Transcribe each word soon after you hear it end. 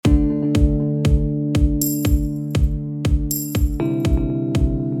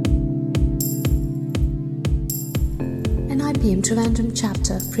Trivandrum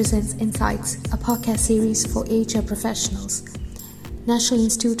chapter presents Insights, a podcast series for HR professionals. National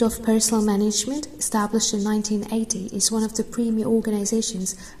Institute of Personnel Management, established in 1980, is one of the premier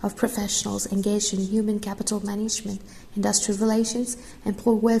organizations of professionals engaged in human capital management, industrial relations,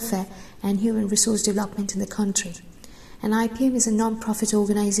 employee welfare, and human resource development in the country. NIPM is a non-profit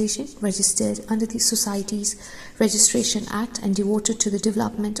organization registered under the Societies Registration Act and devoted to the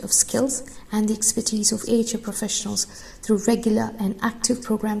development of skills and the expertise of HR professionals through regular and active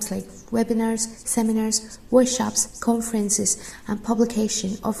programs like webinars, seminars, workshops, conferences, and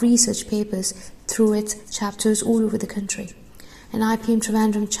publication of research papers through its chapters all over the country. NIPM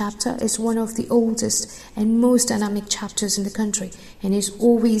Trivandrum chapter is one of the oldest and most dynamic chapters in the country and has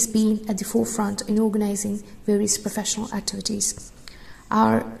always been at the forefront in organizing various professional activities.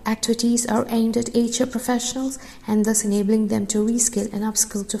 Our activities are aimed at HR professionals and thus enabling them to reskill and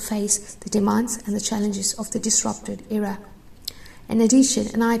upskill to face the demands and the challenges of the disrupted era. In addition,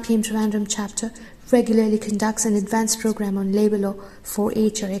 NIPM Trivandrum chapter regularly conducts an advanced program on labor law for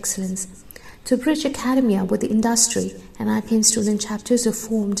HR excellence. To bridge academia with the industry, NIPM student chapters are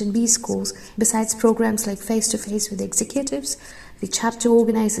formed in B schools. Besides programs like face-to-face with executives, the chapter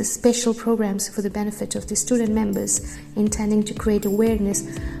organizes special programs for the benefit of the student members, intending to create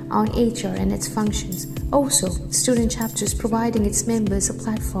awareness on HR and its functions. Also, student chapters providing its members a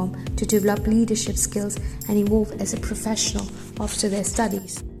platform to develop leadership skills and evolve as a professional after their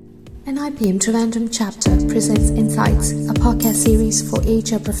studies. NIPM Trivandrum chapter presents Insights, a podcast series for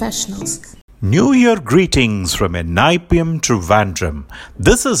HR professionals. New Year greetings from NIPM Trivandrum.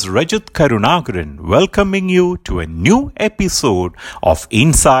 This is Rajat Karunagaran welcoming you to a new episode of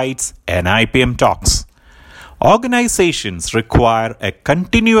Insights NIPM Talks. Organizations require a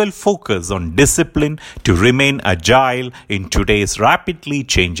continual focus on discipline to remain agile in today's rapidly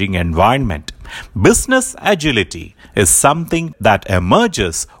changing environment. Business agility is something that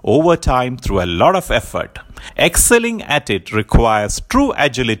emerges over time through a lot of effort. Excelling at it requires true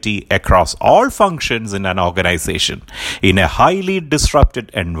agility across all functions in an organization. In a highly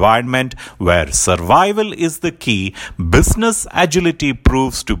disrupted environment where survival is the key, business agility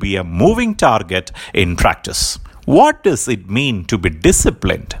proves to be a moving target in practice. What does it mean to be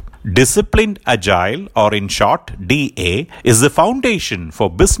disciplined? Disciplined Agile, or in short DA, is the foundation for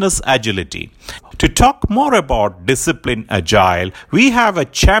business agility. To talk more about Disciplined Agile, we have a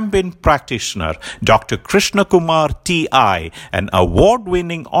champion practitioner, Dr. Krishna Kumar TI, an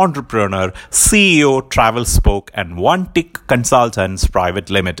award-winning entrepreneur, CEO, Travel Spoke, and One Tick Consultants Private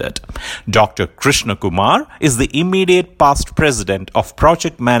Limited. Dr. Krishna Kumar is the immediate past president of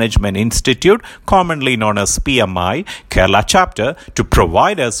Project Management Institute, commonly known as PMI, Kerala chapter, to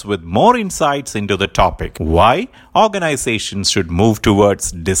provide us with more insights into the topic, why organizations should move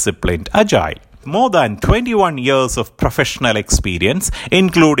towards Disciplined Agile. More than 21 years of professional experience,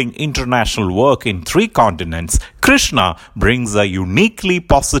 including international work in 3 continents, Krishna brings a uniquely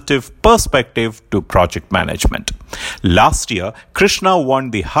positive perspective to project management. Last year, Krishna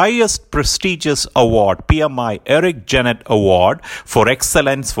won the highest prestigious award, PMI Eric Jennett Award, for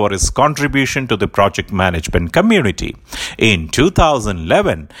excellence for his contribution to the project management community. In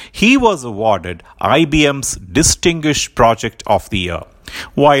 2011, he was awarded IBM's Distinguished Project of the Year.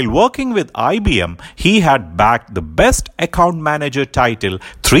 While working with IBM, he had bagged the Best Account Manager title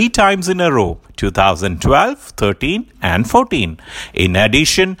 3 times in a row, 2012, 13 and 14. In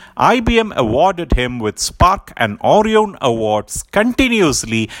addition, IBM awarded him with Spark and Orion Awards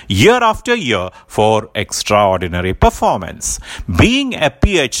continuously year after year for extraordinary performance. Being a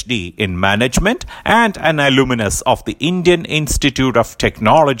PhD in management and an alumnus of the Indian Institute of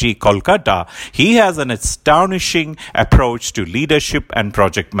Technology, Kolkata, he has an astonishing approach to leadership and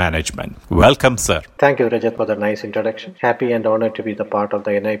project management. Welcome, sir. Thank you, Rajat, for the nice introduction. Happy and honored to be the part of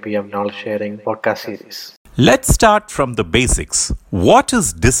the NIPM Knowledge Sharing podcast series. Let's start from the basics. What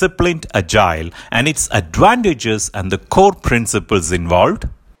is Disciplined Agile and its advantages and the core principles involved?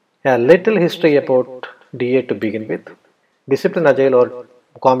 A little history about DA to begin with. Disciplined Agile, or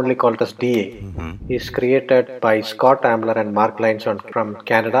commonly called as DA, is created by Scott Ambler and Mark Linson from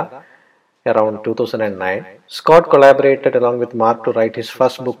Canada around 2009. Scott collaborated along with Mark to write his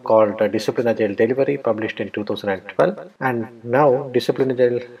first book called Disciplined Agile Delivery, published in 2012. And now Disciplined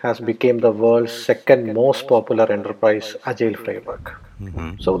Agile has become the world's second most popular enterprise Agile framework.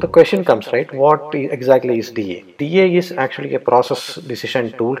 So the question comes, right, what exactly is DA? DA is actually a process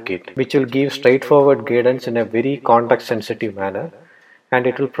decision toolkit which will give straightforward guidance in a very context sensitive manner, and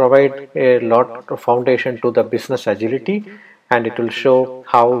it will provide a lot of foundation to the business agility, and it will show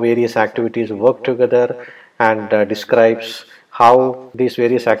how various activities work together and describes how these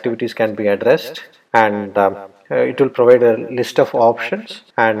various activities can be addressed, and it will provide a list of options,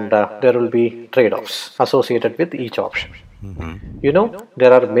 and there will be trade-offs associated with each option.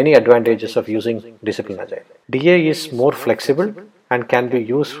 There are many advantages of using Discipline Agile. DA is more flexible and can be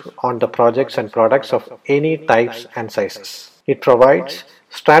used on the projects and products of any types and sizes. It provides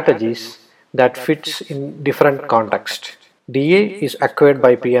strategies that fits in different contexts. DA is acquired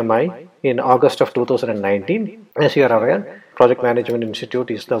by PMI in August of 2019. As you are aware, Project Management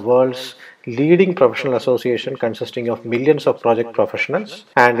Institute is the world's leading professional association consisting of millions of project professionals,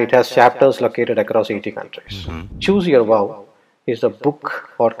 and it has chapters located across 80 countries. Choose Your Wow is the book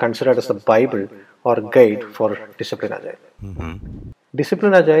or considered as the Bible or guide for Discipline Agile.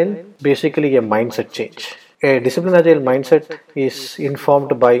 Discipline Agile basically a mindset change. A Discipline Agile mindset is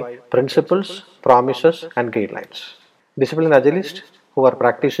informed by principles, promises, and guidelines. Discipline Agilists who are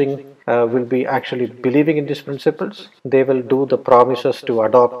practicing will be actually believing in these principles. They will do the promises to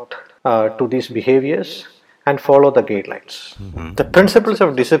adopt to these behaviors and follow the guidelines. The principles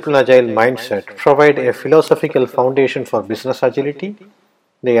of Discipline Agile mindset provide a philosophical foundation for business agility.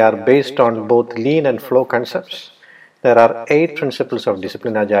 They are based on both lean and flow concepts. There are 8 principles of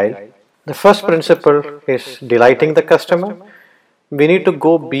Discipline Agile. The first principle is delighting the customer. We need to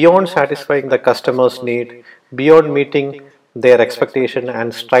go beyond satisfying the customer's need, beyond meeting their expectation,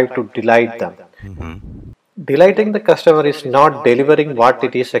 and strive to delight them. Delighting the customer is not delivering what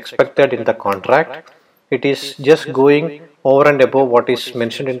it is expected in the contract. It is just going over and above what is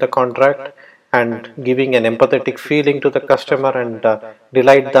mentioned in the contract and giving an empathetic feeling to the customer and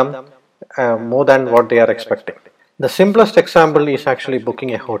delight them more than what they are expecting. The simplest example is actually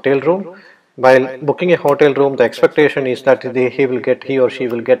booking a hotel room. While booking a hotel room, the expectation is that he or she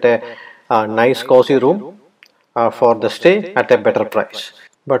will get a nice cozy room for the stay at a better price.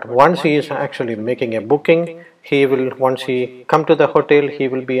 But once he is actually making a booking, once he come to the hotel, he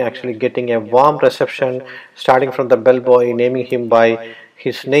will be actually getting a warm reception, starting from the bellboy, naming him by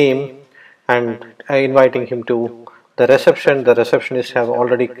his name and inviting him to the reception. The receptionists have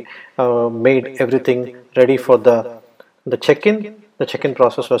already made everything ready for the check-in. The check-in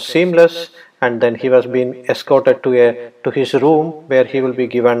process was seamless, and then he was being escorted to his room, where he will be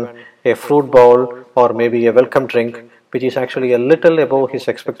given a fruit bowl or maybe a welcome drink, which is actually a little above his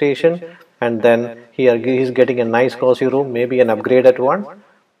expectation, and then he is getting a nice cozy room, maybe an upgraded one.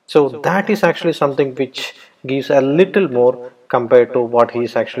 So that is actually something which gives a little more compared to what he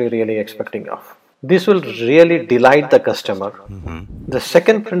is actually really expecting of. This will really delight the customer. The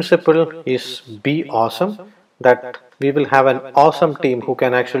second principle is be awesome, that we will have an awesome team who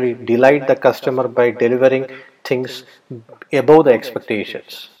can actually delight the customer by delivering things above the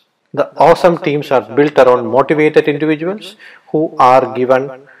expectations. The awesome teams are built around motivated individuals who are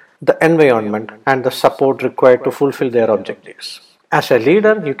given the environment and the support required to fulfill their objectives. As a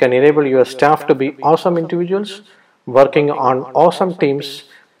leader, you can enable your staff to be awesome individuals working on awesome teams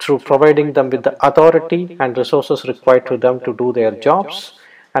through providing them with the authority and resources required to them to do their jobs,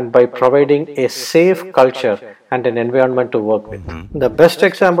 and by providing a safe culture and an environment to work with. The best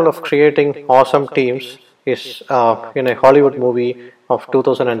example of creating awesome teams is in a Hollywood movie of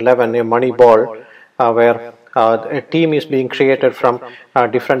 2011, a Moneyball, where a team is being created from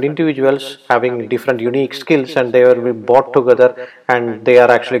different individuals having different unique skills, and they will be brought together and they are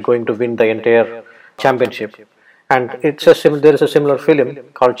actually going to win the entire championship. And there is a similar film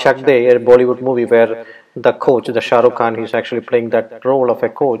called Chak De, a Bollywood movie where the coach, the Shah Rukh Khan, is actually playing that role of a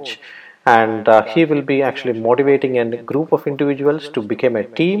coach, and he will be actually motivating a group of individuals to become a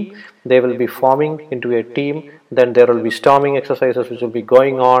team. They will be forming into a team, then there will be storming exercises which will be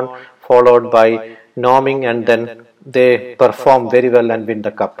going on, followed by norming, and then they perform very well and win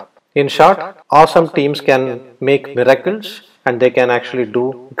the cup. In short, awesome teams can make miracles and they can actually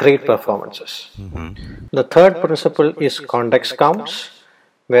do great performances. The third principle is context counts,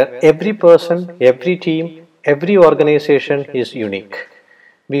 where every person, every team, every organization is unique.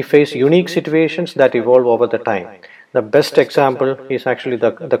 We face unique situations that evolve over the time. The best example is actually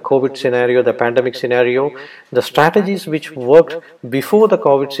the COVID scenario, the pandemic scenario. The strategies which worked before the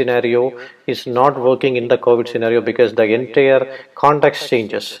COVID scenario is not working in the COVID scenario because the entire context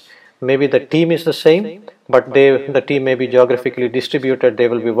changes. Maybe the team is the same, but the team may be geographically distributed. They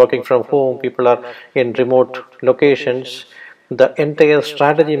will be working from home. People are in remote locations. The entire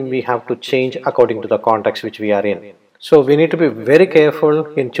strategy we have to change according to the context which we are in. So we need to be very careful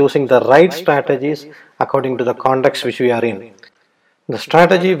in choosing the right strategies according to the context which we are in. The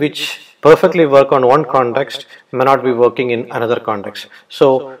strategy which perfectly work on one context may not be working in another context.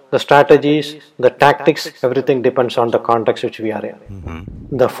 So the strategies, the tactics, everything depends on the context which we are in.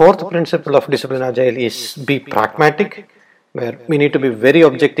 The fourth principle of Discipline Agile is be pragmatic. where we need to be very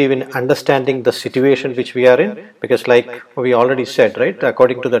objective in understanding the situation which we are in, because like we already said, right,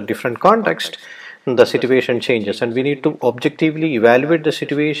 according to the different context, the situation changes, and we need to objectively evaluate the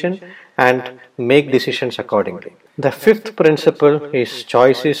situation and make decisions accordingly. The fifth principle is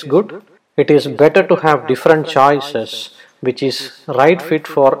choice is good. It is better to have different choices which is right fit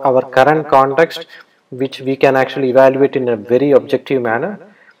for our current context, which we can actually evaluate in a very objective manner.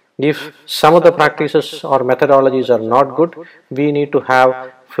 If some of the practices or methodologies are not good, we need to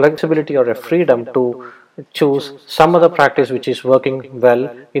have flexibility or a freedom to choose some other practice which is working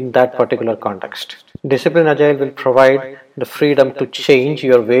well in that particular context. Discipline Agile will provide the freedom to change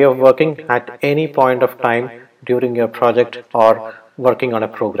your way of working at any point of time during your project or working on a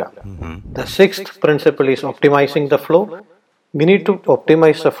program. The sixth principle is optimizing the flow. We need to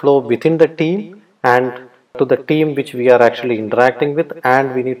optimize the flow within the team and to the team which we are actually interacting with,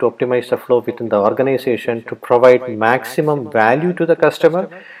 and we need to optimize the flow within the organization to provide maximum value to the customer,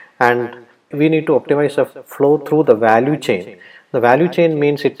 and we need to optimize the flow through the value chain. The value chain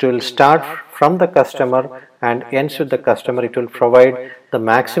means it will start from the customer and ends with the customer. It will provide the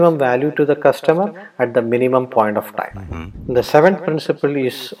maximum value to the customer at the minimum point of time. The seventh principle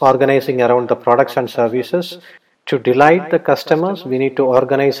is organizing around the products and services. To delight the customers, we need to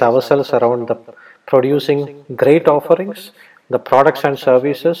organize ourselves around the producing great offerings, the products and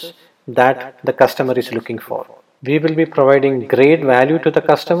services that the customer is looking for. We will be providing great value to the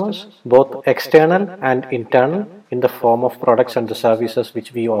customers, both external and internal, in the form of products and the services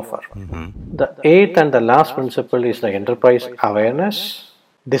which we offer. The eighth and the last principle is the enterprise awareness.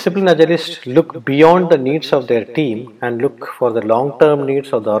 Discipline Agilists look beyond the needs of their team and look for the long-term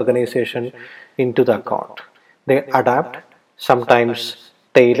needs of the organization into the account. They adapt, sometimes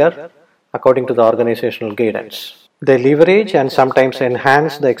tailor, according to the organizational guidance. They leverage and sometimes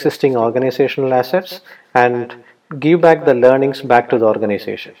enhance the existing organizational assets and give back the learnings back to the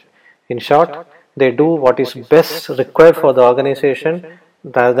organization. In short, they do what is best required for the organization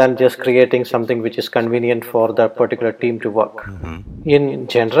rather than just creating something which is convenient for the particular team to work. In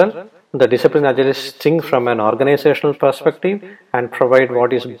general, the discipline agilists think from an organizational perspective and provide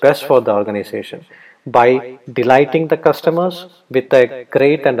what is best for the organization by delighting the customers with a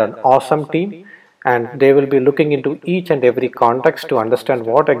great and an awesome team, and they will be looking into each and every context to understand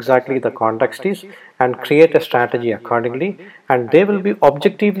what exactly the context is and create a strategy accordingly, and they will be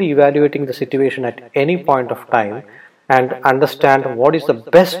objectively evaluating the situation at any point of time and understand what is the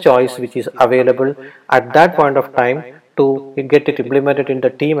best choice which is available at that point of time to get it implemented in the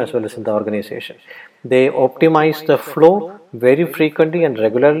team as well as in the organization. They optimize the flow very frequently and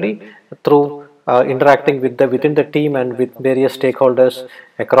regularly through interacting with within the team and with various stakeholders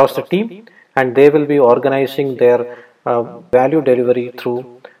across the team, and they will be organizing their value delivery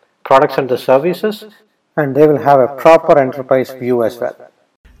through products and the services, and they will have a proper enterprise view as well.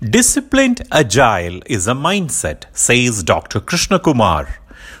 Disciplined Agile is a mindset, says Dr. Krishna Kumar.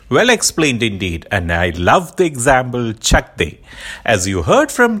 Well explained indeed, and I love the example Chak De. As you heard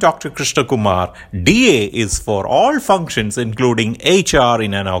from Dr. Krishna Kumar, DA is for all functions including HR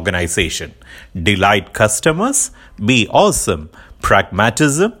in an organization. Delight customers, be awesome,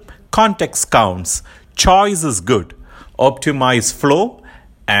 pragmatism, context counts, choice is good, optimize flow,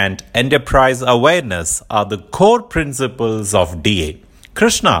 and enterprise awareness are the core principles of DA.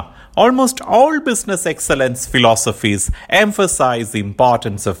 Krishna, almost all business excellence philosophies emphasize the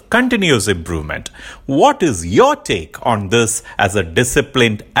importance of continuous improvement. What is your take on this as a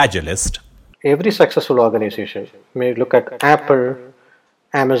disciplined agilist? Every successful organization, may look at Apple,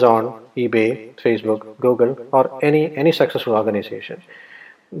 Amazon, eBay, Facebook, Google, or any successful organization,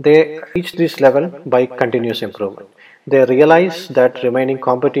 they reach this level by continuous improvement. They realize that remaining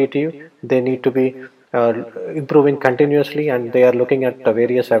competitive, they need to be improving continuously, and they are looking at the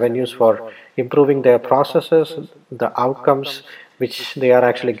various avenues for improving their processes, the outcomes which they are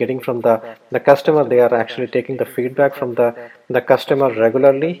actually getting from the customer. They are actually taking the feedback from the customer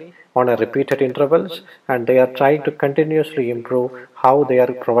regularly on a repeated intervals, and they are trying to continuously improve how they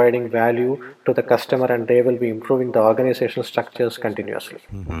are providing value to the customer, and they will be improving the organizational structures continuously.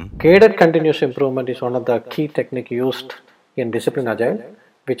 Guided continuous improvement is one of the key techniques used in Discipline Agile,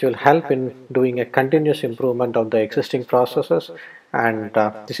 which will help in doing a continuous improvement of the existing processes, and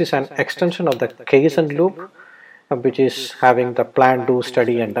this is an extension of the Kaizen loop, which is having the plan, do,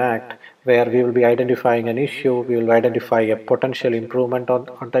 study and act, where we will be identifying an issue, we will identify a potential improvement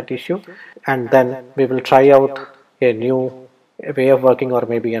on that issue, and then we will try out a new way of working or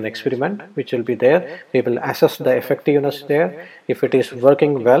maybe an experiment which will be there. We will assess the effectiveness there. If it is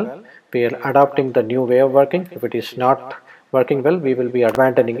working well, we are adopting the new way of working. If it is not working well, we will be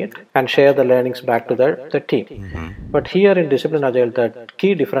abandoning it and share the learnings back to the team. But here in Discipline Agile, the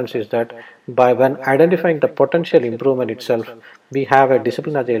key difference is that by when identifying the potential improvement itself, we have a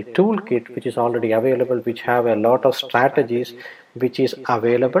Discipline Agile toolkit which is already available, which have a lot of strategies which is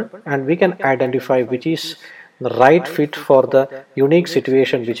available, and we can identify which is the right fit for the unique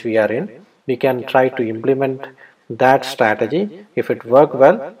situation which we are in. We can try to implement that strategy. If it work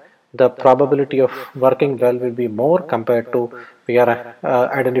well, the probability of working well will be more compared to we are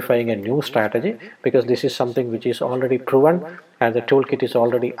identifying a new strategy, because this is something which is already proven and the toolkit is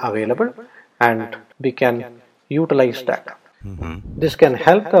already available and we can utilize that. This can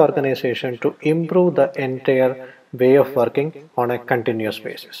help the organization to improve the entire way of working on a continuous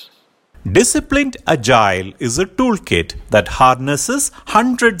basis. Disciplined Agile is a toolkit that harnesses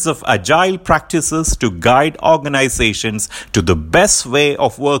hundreds of agile practices to guide organizations to the best way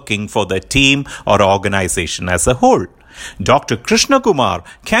of working for the team or organization as a whole. Dr. Krishna Kumar,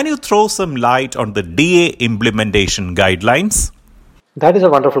 can you throw some light on the DA implementation guidelines? That is a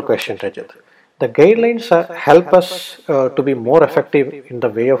wonderful question, Rajat. The guidelines help us to be more effective in the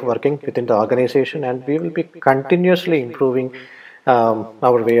way of working within the organization, and we will be continuously improving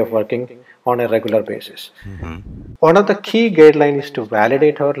our way of working on a regular basis. One of the key guidelines is to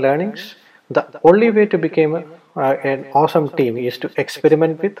validate our learnings. The only way to become an awesome team is to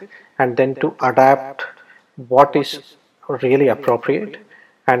experiment with and then to adapt what is really appropriate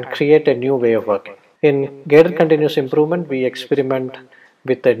and create a new way of working. In guided continuous improvement, we experiment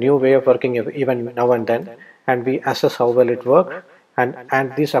with a new way of working even now and then, and we assess how well it works,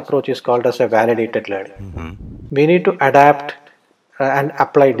 and this approach is called as a validated learning. We need to adapt and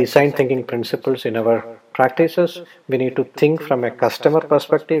apply design thinking principles in our practices. We need to think from a customer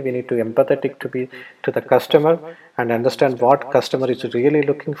perspective. We need to be empathetic to the customer and understand what customer is really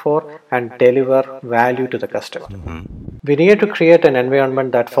looking for and deliver value to the customer. We need to create an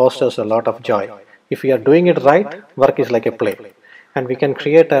environment that fosters a lot of joy. If we are doing it right, work is like a play, and we can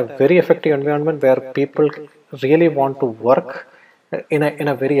create a very effective environment where people really want to work in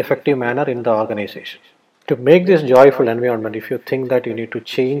a very effective manner in the organization. To make this joyful environment, if you think that you need to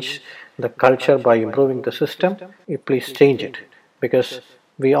change the culture by improving the system, please change it, because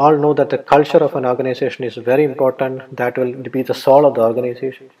we all know that the culture of an organization is very important. That will be the soul of the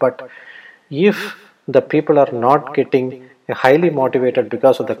organization. But if the people are not getting highly motivated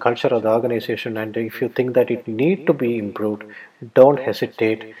because of the culture of the organization, and if you think that it need to be improved, don't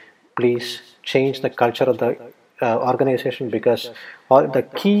hesitate. Please change the culture of the organization, because the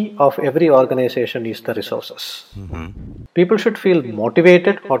key of every organization is the resources. People should feel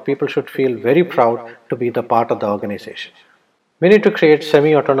motivated, or people should feel very proud to be the part of the organization. We need to create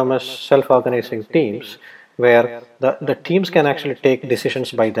semi-autonomous self-organizing teams where the teams can actually take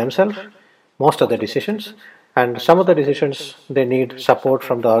decisions by themselves, most of the decisions, and some of the decisions they need support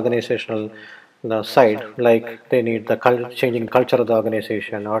from the organizational side, like they need the changing culture of the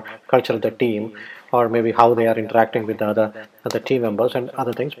organization or culture of the team, or maybe how they are interacting with the other team members and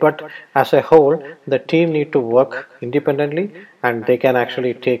other things. But as a whole, the team need to work independently, and they can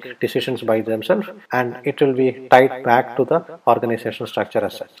actually take decisions by themselves, and it will be tied back to the organizational structure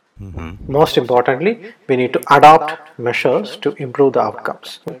as such. Most importantly, we need to adopt measures to improve the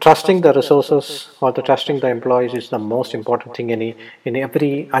outcomes. Trusting the resources or trusting the employees is the most important thing in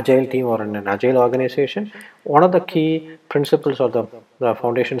every agile team or in an agile organization. One of the key principles or the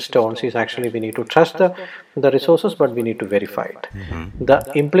foundation stones is actually we need to trust the resources, but we need to verify it.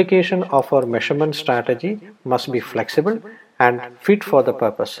 The implication of our measurement strategy must be flexible and fit for the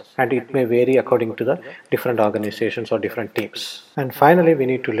purpose, and it may vary according to the different organizations or different teams. And finally, we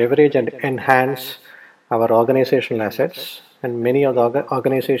need to leverage and enhance our organizational assets, and many of the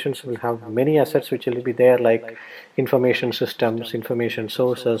organizations will have many assets which will be there, like information systems, information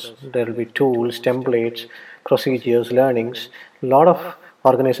sources. There will be tools, templates, procedures, learnings. A lot of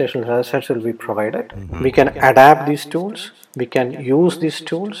organizational assets will be provided. We can adapt these tools, we can use these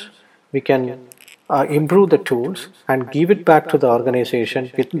tools, we can improve the tools and give it back to the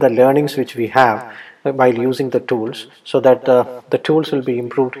organization with the learnings which we have while using the tools, so that the tools will be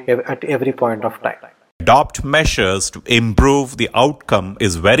improved at every point of time. Adopt measures to improve the outcome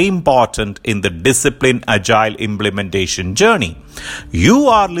is very important in the discipline agile implementation journey. You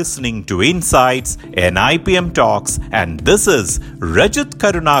are listening to Insights NIPM Talks, and this is Rajat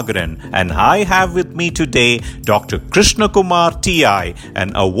Karunagaran, and I have with me today Dr. Krishna Kumar TI,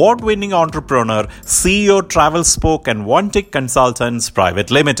 an award-winning entrepreneur, CEO Travel Spoke and One Tick Consultants Private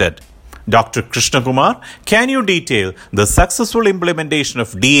Limited. Dr. Krishna Kumar, can you detail the successful implementation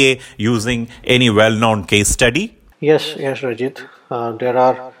of DA using any well-known case study? Yes, Rajit. There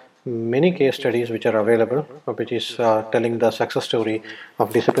are many case studies which are available, which is telling the success story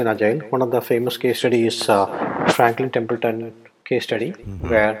of Discipline Agile. One of the famous case study is Franklin Templeton case study,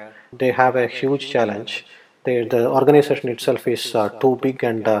 where they have a huge challenge. The organization itself is too big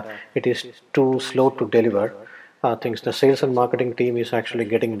and it is too slow to deliver things. The sales and marketing team is actually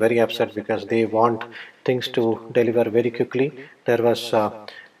getting very upset because they want things to deliver very quickly. There was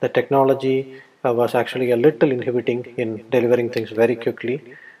the technology was actually a little inhibiting in delivering things very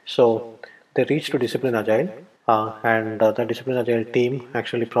quickly. So they reached to Discipline Agile, and the Discipline Agile team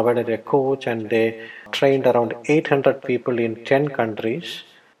actually provided a coach, and they trained around 800 people in 10 countries,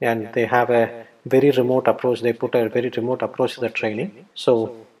 and they have a very remote approach. They put a very remote approach to the training.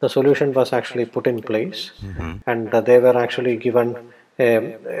 So the solution was actually put in place, and they were actually given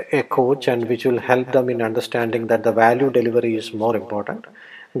a coach, and which will help them in understanding that the value delivery is more important.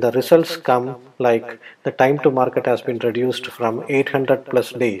 The results come like the time to market has been reduced from 800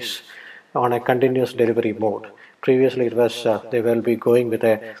 plus days on a continuous delivery mode. Previously, it was they will be going with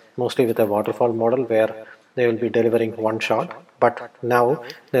a mostly with a waterfall model where they will be delivering one shot, but now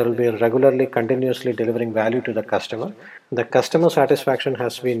they will be regularly, continuously delivering value to the customer. The customer satisfaction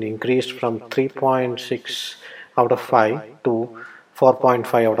has been increased from 3.6 out of 5 to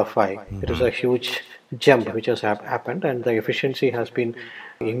 4.5 out of 5. It is a huge jump which has happened, and the efficiency has been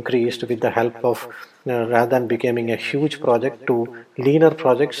increased with the help of rather than becoming a huge project to leaner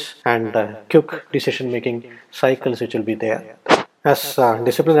projects and quick decision making cycles which will be there. As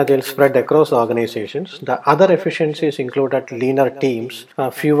Discipline Agile spread across organizations, the other efficiencies included leaner teams,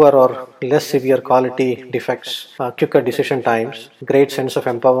 fewer or less severe quality defects, quicker decision times, great sense of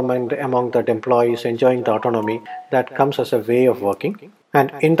empowerment among the employees, enjoying the autonomy that comes as a way of working.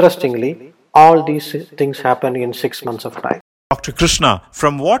 And interestingly, all these things happen in 6 months of time. Dr. Krishna,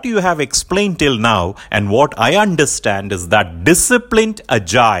 from what you have explained till now, and what I understand is that disciplined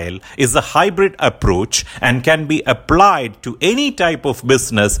agile is a hybrid approach and can be applied to any type of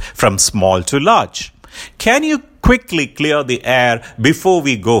business from small to large. Can you quickly clear the air before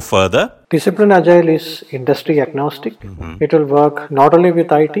we go further? Discipline Agile is industry agnostic. It will work not only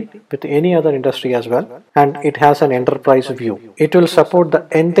with IT, with any other industry as well, and it has an enterprise view. It will support the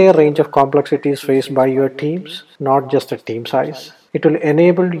entire range of complexities faced by your teams, not just the team size. It will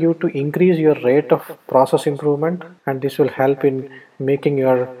enable you to increase your rate of process improvement, and this will help in making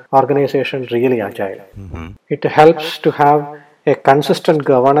your organization really agile. It helps to have a consistent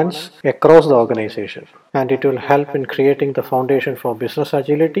governance across the organization, and it will help in creating the foundation for business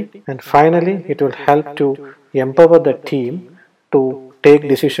agility. And finally, it will help to empower the team to take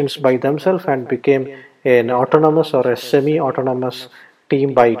decisions by themselves and become an autonomous or a semi-autonomous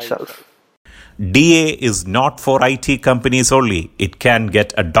team by itself. DA is not for IT companies only. It can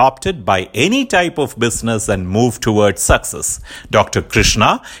get adopted by any type of business and move towards success. Dr.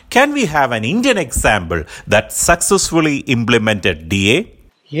 Krishna, can we have an Indian example that successfully implemented DA?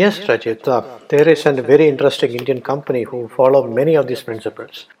 Yes, Rajit. There is a very interesting Indian company who follow many of these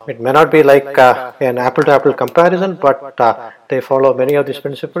principles. It may not be like an apple-to-apple comparison, but they follow many of these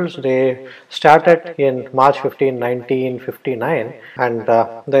principles. They started in March 15, 1959, and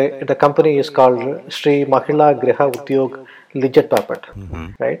the company is called Sri Mahila Griha Udyog Lijat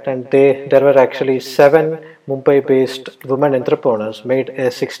Papat, right? And there were actually 7 Mumbai-based women entrepreneurs made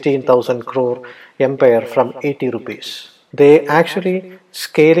a 16,000 crore empire from 80 rupees. They actually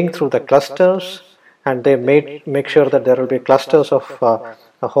scaling through the clusters, and they make sure that there will be clusters of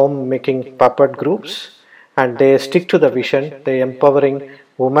home making puppet groups, and they stick to the vision. They empowering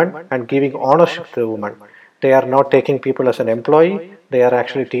women and giving ownership to the women. They are not taking people as an employee. They are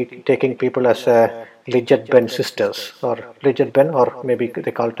actually taking people as a Lijat Ben sisters, or Lijat Ben, or maybe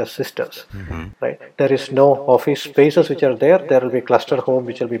they call it as sisters, right? There is no office spaces which are there. There will be cluster home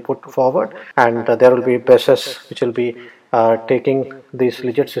which will be put forward, and there will be buses which will be taking these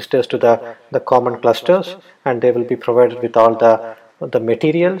Lijat sisters to the common clusters, and they will be provided with all the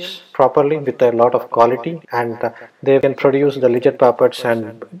materials properly with a lot of quality, and they can produce the Lijat puppets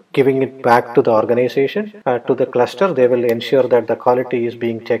and giving it back to the organization, to the cluster. They will ensure that the quality is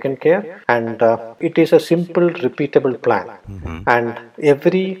being taken care, and it is a simple repeatable plan. And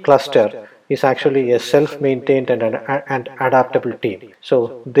every cluster is actually a self-maintained and an adaptable team.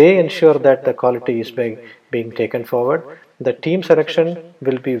 So they ensure that the quality is being taken forward. The team selection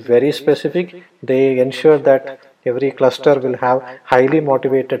will be very specific. They ensure that every cluster will have highly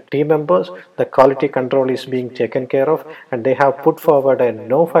motivated team members. The quality control is being taken care of, and they have put forward a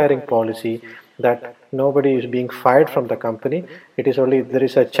no firing policy, that nobody is being fired from the company. It is only there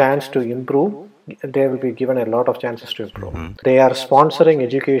is a chance to improve they will be given a lot of chances to improve. They are sponsoring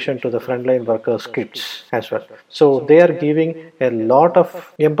education to the frontline workers' kids as well. So they are giving a lot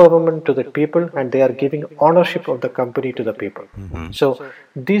of empowerment to the people, and they are giving ownership of the company to the people. So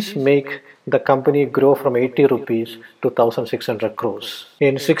this make the company grow from 80 rupees to 1,600 crores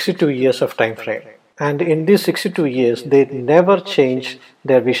in 62 years of time frame. And in these 62 years, they never changed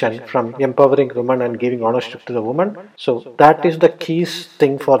their vision from empowering women and giving ownership to the woman. So that is the key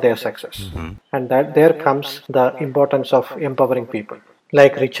thing for their success. And that there comes the importance of empowering people.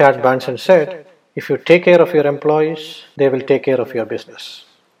 Like Richard Branson said, if you take care of your employees, they will take care of your business.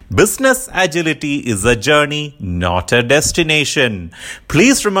 Business agility is a journey, not a destination.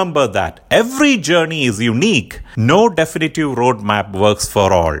 Please remember that every journey is unique. No definitive roadmap works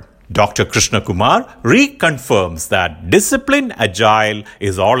for all. Dr. Krishna Kumar reconfirms that disciplined agile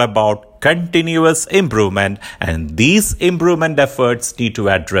is all about continuous improvement, and these improvement efforts need to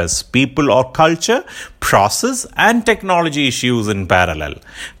address people or culture, process and technology issues in parallel.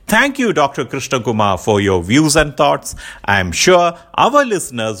 Thank you, Dr. Krishna Kumar, for your views and thoughts. I am sure our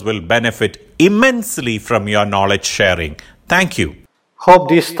listeners will benefit immensely from your knowledge sharing. Thank you. Hope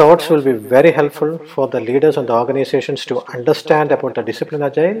these thoughts will be very helpful for the leaders and the organizations to understand about the discipline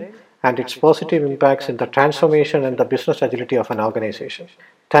agile and its positive impacts in the transformation and the business agility of an organization.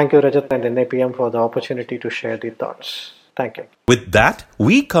 Thank you, Rajat and NIPM, for the opportunity to share the thoughts. Thank you. With that,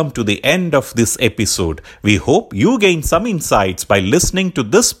 we come to the end of this episode. We hope you gain some insights by listening to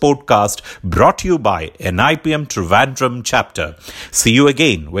this podcast brought to you by NIPM Trivandrum chapter. See you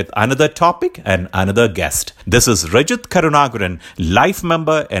again with another topic and another guest. This is Rajat Karunagaran, life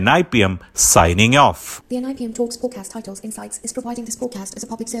member NIPM, signing off. The NIPM Talks podcast titles Insights is providing this podcast as a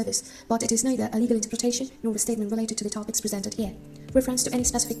public service, but it is neither a legal interpretation nor a statement related to the topics presented here. Reference to any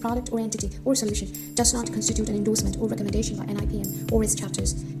specific product or entity or solution does not constitute an endorsement or recommendation by NIPM or its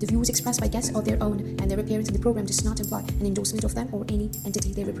chapters. The views expressed by guests are their own, and their appearance in the program does not imply an endorsement of them or any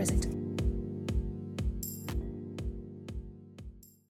entity they represent.